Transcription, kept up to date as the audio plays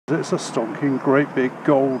It's a stonking great big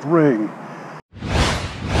gold ring.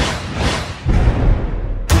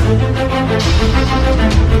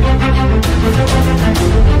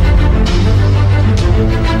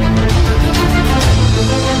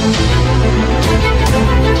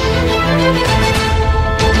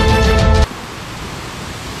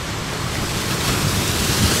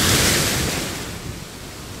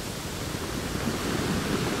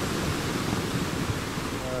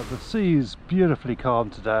 The sea's beautifully calm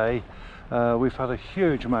today. We've had a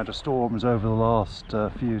huge amount of storms over the last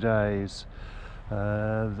few days.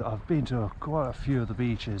 I've been to quite a few of the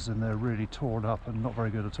beaches and they're really torn up and not very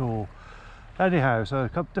good at all. Anyhow, so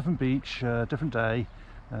a different beach, different day,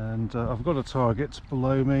 and I've got a target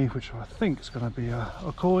below me which I think is going to be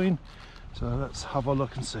a coin. So let's have a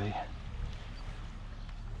look and see.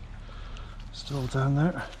 Still down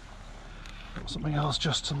there. Got something else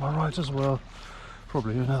just to my right as well.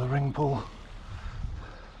 Probably another ring pull.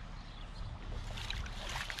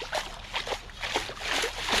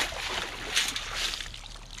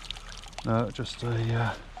 No, just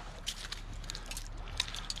a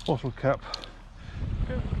bottle cap.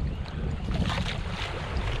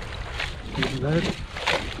 Lead,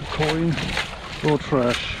 a coin, or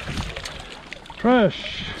trash.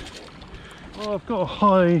 Trash! Well, I've got a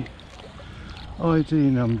high ID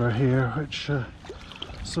number here, which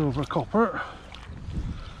silver copper.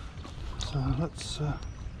 So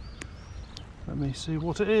let me see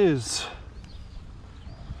what it is.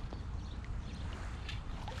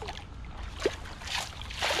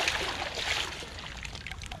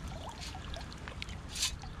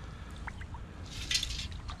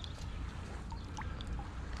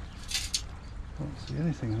 Can't see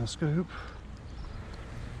anything in the scope.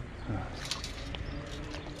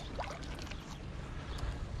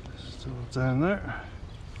 Still down there.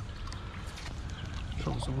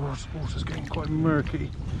 Troubles the water's getting quite murky.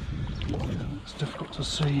 It's difficult to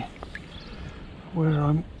see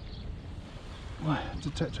where my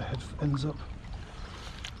detector head ends up.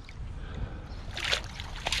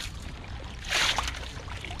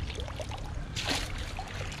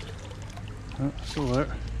 Oh, still there.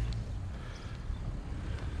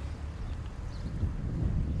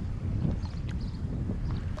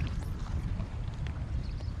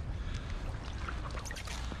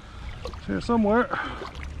 It's here somewhere.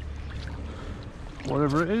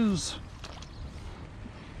 Whatever it is.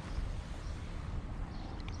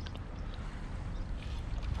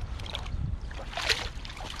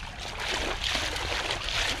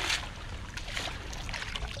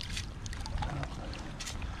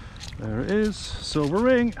 There it is, silver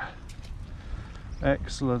ring.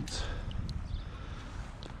 Excellent.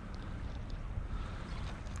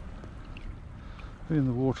 Been in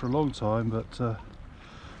the water a long time, but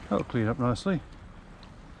that'll clean up nicely.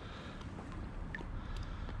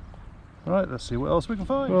 Right, let's see what else we can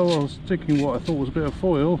find. Well, I was taking what I thought was a bit of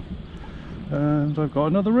foil, and I've got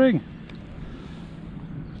another ring.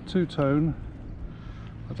 Two-tone.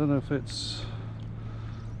 I don't know if it's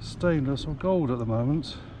stainless or gold at the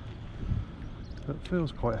moment. It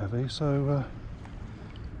feels quite heavy, so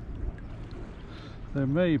there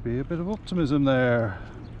may be a bit of optimism there.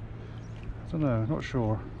 I don't know, not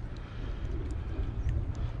sure.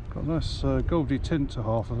 Got a nice goldy tint to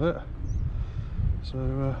half of it,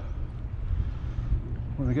 so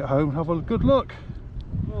when I get home have a good look.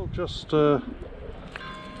 Well, just a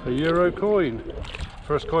euro coin,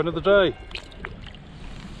 first coin of the day.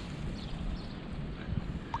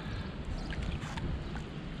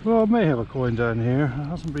 Well, I may have a coin down here. It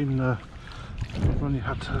hasn't been, I've only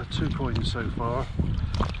had two coins so far,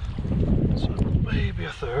 so maybe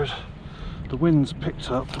a third. The wind's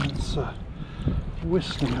picked up and it's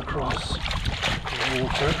whistling across the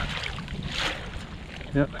water.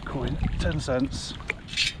 Yep, a coin, 10 cents.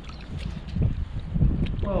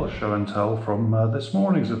 Well, a show and tell from this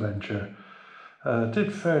morning's adventure.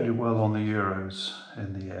 Did fairly well on the euros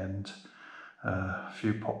in the end. A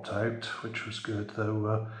few popped out, which was good,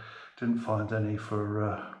 though didn't find any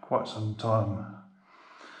for quite some time.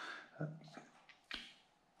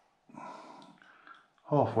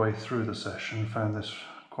 Halfway through the session found this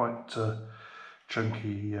quite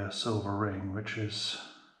chunky silver ring, which is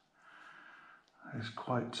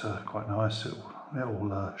quite nice.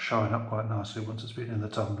 It'll shine up quite nicely once it's been in the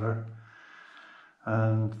tumbler.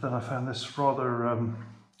 And then I found this rather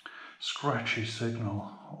scratchy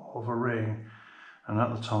signal of a ring, and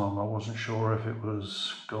at the time I wasn't sure if it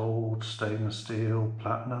was gold, stainless steel,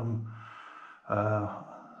 platinum.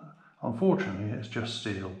 Unfortunately it's just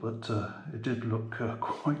steel, but it did look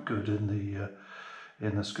quite good in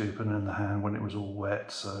the scoop and in the hand when it was all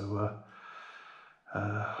wet, so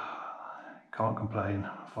can't complain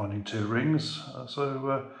finding 2 rings.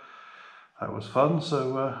 So that was fun.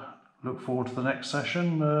 So look forward to the next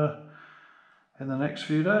session in the next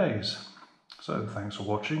few days. So thanks for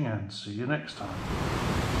watching and see you next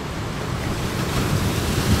time.